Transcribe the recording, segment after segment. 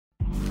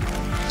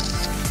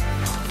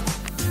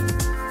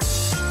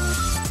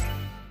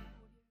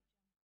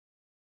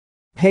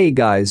Hey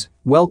guys,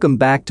 welcome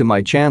back to my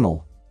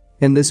channel.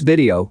 In this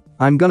video,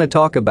 I'm gonna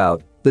talk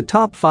about the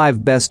top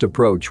 5 best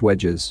approach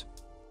wedges.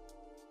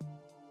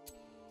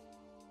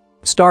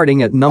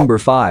 Starting at number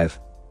 5.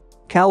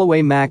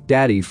 Callaway Mack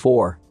Daddy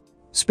 4.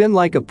 Spin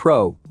like a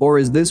pro, or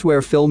is this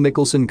where Phil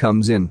Mickelson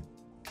comes in?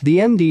 The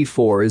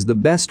MD4 is the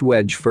best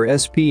wedge for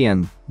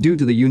SPN due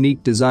to the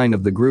unique design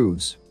of the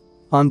grooves.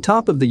 On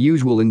top of the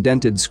usual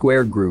indented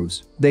square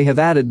grooves, they have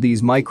added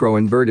these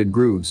micro-inverted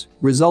grooves,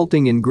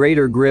 resulting in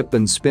greater grip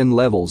and spin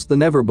levels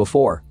than ever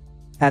before.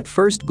 At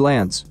first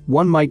glance,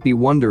 one might be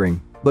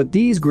wondering, but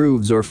these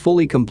grooves are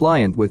fully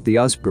compliant with the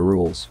USPA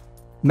rules.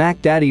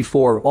 Mack Daddy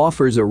 4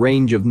 offers a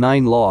range of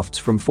 9 lofts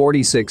from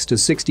 46 to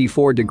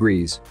 64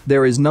 degrees,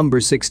 there is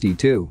number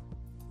 62.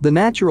 The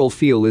natural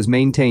feel is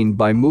maintained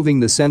by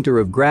moving the center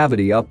of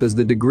gravity up as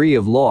the degree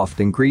of loft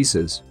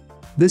increases.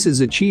 This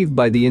is achieved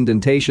by the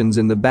indentations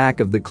in the back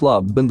of the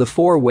club and the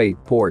 4 weight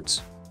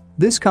ports.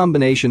 This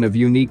combination of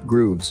unique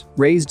grooves,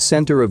 raised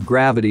center of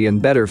gravity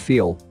and better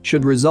feel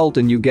should result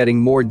in you getting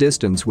more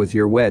distance with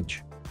your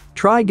wedge.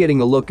 Try getting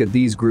a look at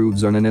these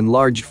grooves on an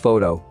enlarged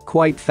photo,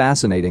 quite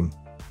fascinating.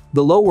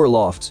 The lower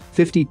lofts,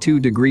 52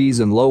 degrees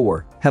and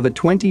lower, have a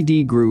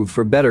 20D groove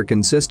for better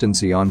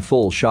consistency on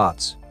full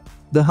shots.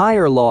 The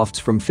higher lofts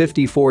from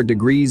 54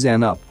 degrees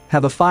and up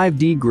have a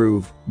 5D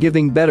groove,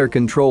 giving better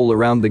control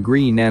around the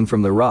green and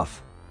from the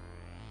rough.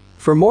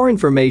 For more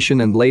information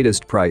and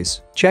latest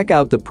price, check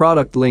out the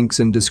product links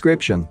in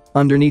description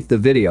underneath the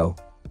video.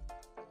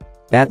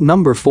 At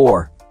number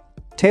 4.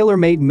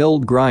 TaylorMade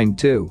Milled Grind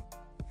 2.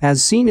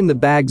 As seen in the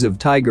bags of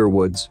Tiger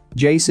Woods,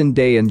 Jason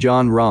Day and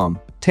Jon Rahm,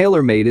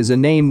 TaylorMade is a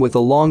name with a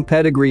long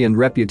pedigree and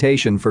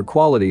reputation for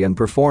quality and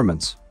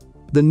performance.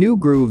 The new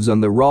grooves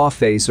on the raw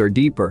face are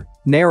deeper,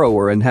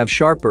 narrower and have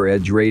sharper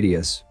edge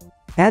radius.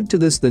 Add to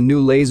this the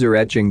new laser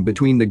etching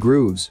between the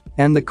grooves,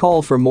 and the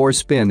call for more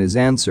spin is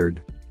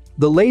answered.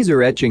 The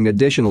laser etching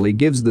additionally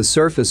gives the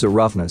surface a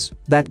roughness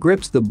that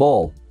grips the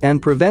ball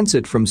and prevents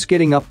it from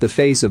skidding up the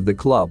face of the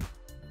club.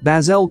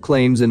 Basel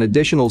claims an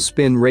additional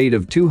spin rate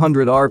of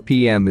 200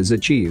 RPM is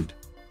achieved.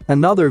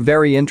 Another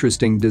very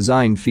interesting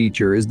design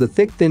feature is the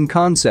thick-thin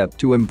concept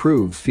to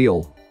improve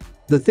feel.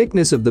 The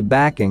thickness of the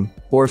backing,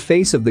 or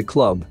face of the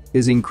club,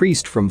 is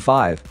increased from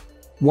 5.1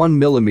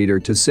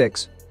 mm to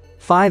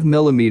 6.5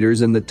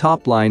 mm and the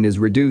top line is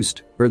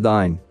reduced,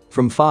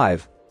 from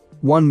 5.1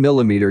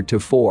 mm to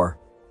 4.5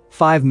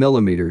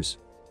 mm.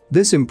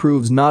 This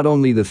improves not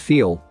only the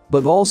feel,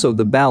 but also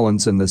the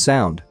balance and the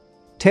sound.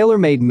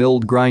 TaylorMade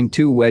Milled Grind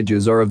 2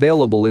 wedges are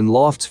available in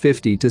lofts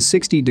 50 to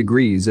 60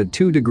 degrees at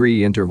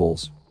 2-degree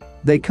intervals.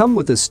 They come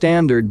with a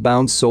standard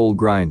bounce sole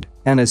grind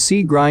and a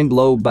C-grind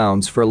low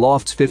bounce for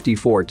lofts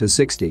 54 to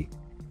 60.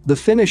 The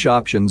finish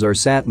options are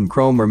satin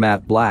chrome or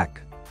matte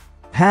black.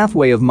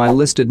 Halfway of my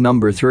listed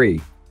number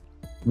 3.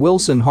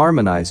 Wilson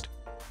Harmonized.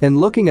 In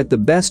looking at the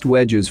best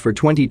wedges for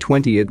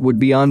 2020, it would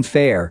be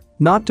unfair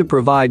not to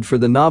provide for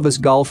the novice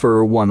golfer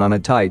or one on a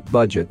tight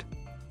budget.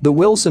 The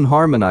Wilson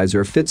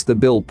Harmonizer fits the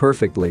bill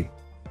perfectly.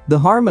 The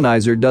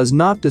Harmonizer does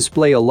not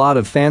display a lot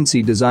of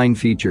fancy design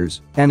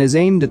features and is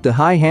aimed at the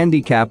high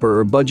handicapper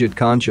or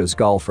budget-conscious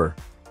golfer.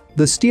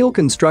 The steel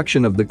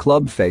construction of the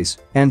club face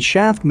and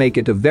shaft make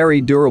it a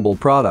very durable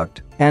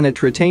product, and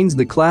it retains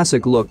the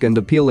classic look and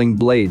appealing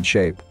blade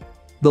shape.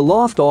 The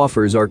loft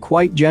offers are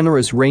quite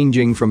generous,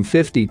 ranging from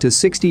 50 to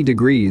 60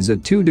 degrees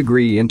at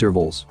 2-degree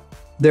intervals.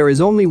 There is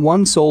only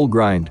one sole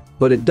grind,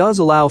 but it does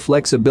allow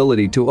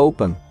flexibility to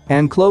open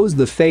and close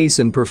the face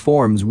and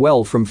performs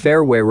well from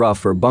fairway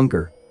rough or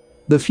bunker.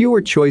 The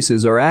fewer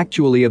choices are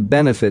actually a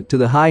benefit to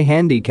the high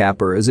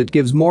handicapper as it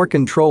gives more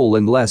control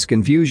and less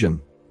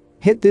confusion.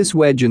 Hit this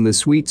wedge in the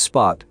sweet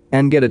spot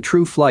and get a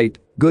true flight,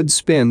 good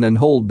spin and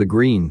hold the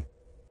green.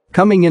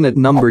 Coming in at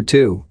number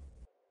 2.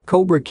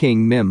 Cobra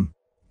King Mim.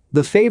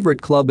 The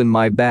favorite club in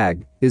my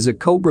bag is a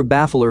Cobra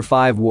Baffler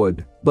 5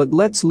 wood, but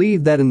let's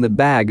leave that in the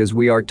bag as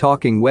we are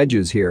talking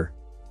wedges here.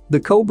 The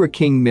Cobra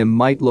King Mim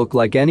might look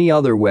like any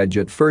other wedge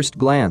at first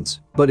glance,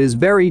 but is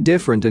very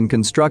different in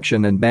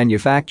construction and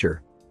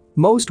manufacture.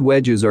 Most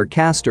wedges are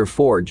cast or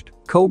forged.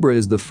 Cobra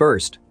is the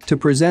first to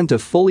present a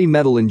fully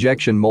metal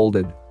injection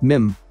molded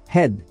MIM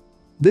head.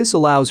 This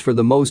allows for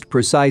the most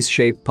precise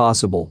shape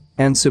possible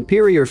and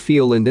superior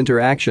feel and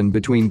interaction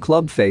between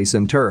club face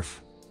and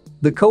turf.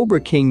 The Cobra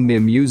King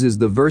MIM uses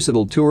the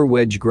versatile tour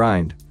wedge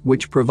grind,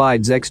 which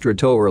provides extra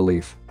toe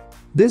relief.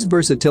 This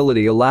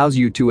versatility allows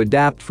you to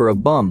adapt for a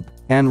bump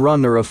and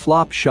run or a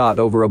flop shot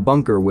over a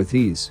bunker with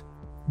ease.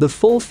 The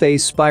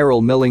full-face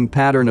spiral milling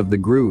pattern of the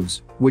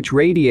grooves, which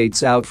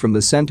radiates out from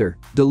the center,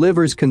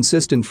 delivers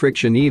consistent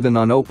friction even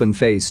on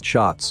open-faced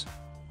shots.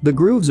 The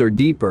grooves are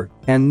deeper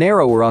and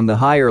narrower on the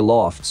higher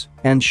lofts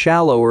and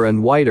shallower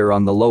and wider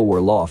on the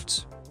lower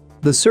lofts.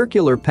 The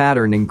circular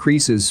pattern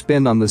increases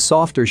spin on the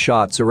softer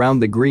shots around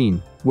the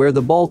green, where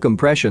the ball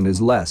compression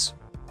is less.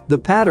 The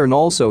pattern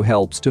also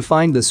helps to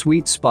find the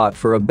sweet spot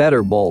for a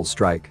better ball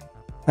strike.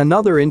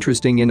 Another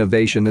interesting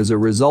innovation as a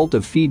result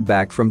of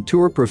feedback from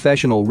tour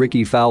professional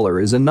Ricky Fowler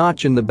is a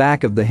notch in the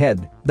back of the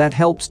head that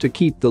helps to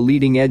keep the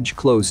leading edge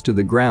close to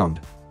the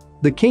ground.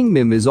 The King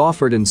Mim is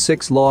offered in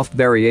 6 loft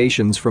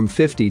variations from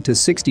 50 to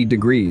 60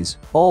 degrees,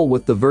 all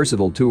with the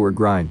versatile tour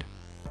grind.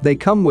 They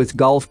come with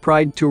Golf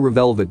Pride Tour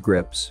Velvet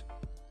grips.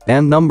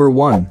 And number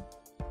 1.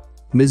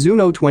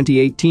 Mizuno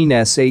 2018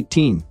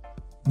 S18.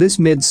 This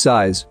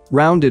mid-size,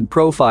 rounded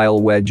profile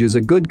wedge is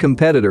a good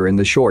competitor in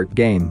the short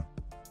game.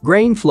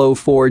 Grain flow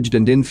forged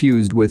and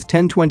infused with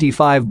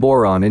 1025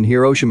 boron in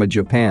Hiroshima,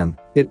 Japan,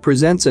 it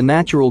presents a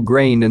natural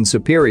grain and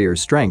superior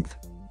strength.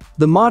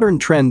 The modern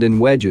trend in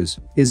wedges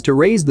is to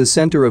raise the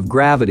center of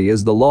gravity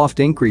as the loft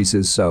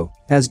increases so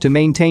as to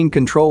maintain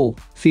control,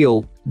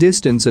 feel,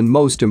 distance and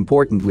most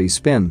importantly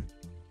spin.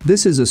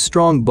 This is a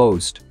strong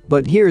boast,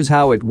 but here's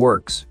how it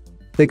works.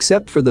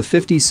 Except for the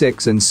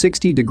 56 and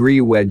 60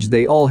 degree wedge,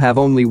 they all have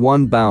only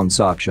one bounce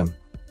option.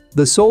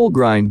 The sole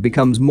grind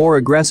becomes more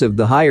aggressive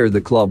the higher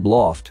the club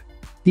loft.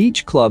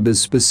 Each club is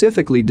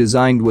specifically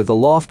designed with a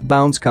loft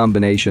bounce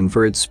combination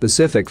for its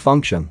specific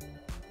function.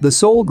 The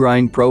sole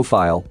grind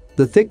profile,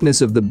 the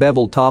thickness of the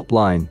bevel top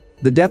line,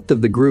 the depth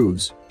of the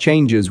grooves,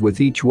 changes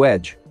with each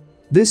wedge.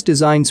 This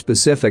design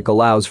specific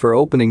allows for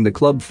opening the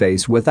club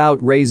face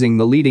without raising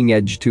the leading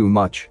edge too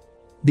much.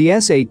 The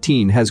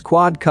S18 has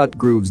quad-cut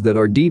grooves that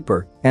are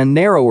deeper and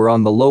narrower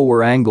on the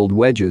lower angled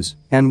wedges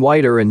and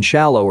wider and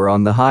shallower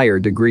on the higher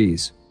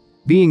degrees.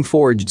 Being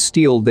forged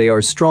steel, they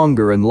are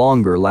stronger and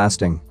longer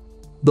lasting.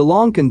 The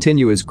long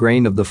continuous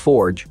grain of the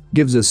forge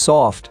gives a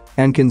soft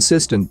and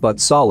consistent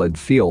but solid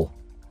feel.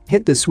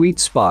 Hit the sweet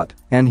spot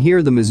and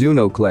hear the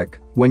Mizuno click.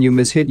 When you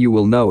miss hit you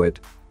will know it.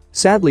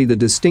 Sadly, the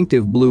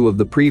distinctive blue of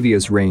the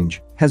previous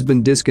range has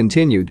been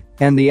discontinued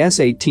and the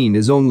S18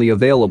 is only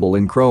available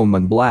in chrome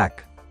and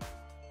black.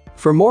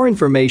 For more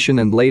information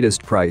and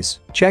latest price,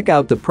 check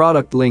out the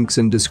product links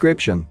in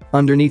description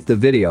underneath the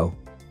video.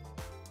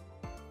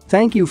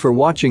 Thank you for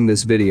watching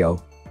this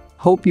video.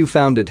 Hope you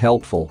found it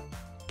helpful.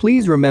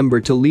 Please remember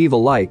to leave a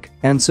like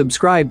and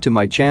subscribe to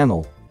my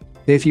channel.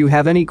 If you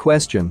have any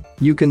question,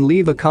 you can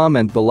leave a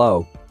comment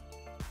below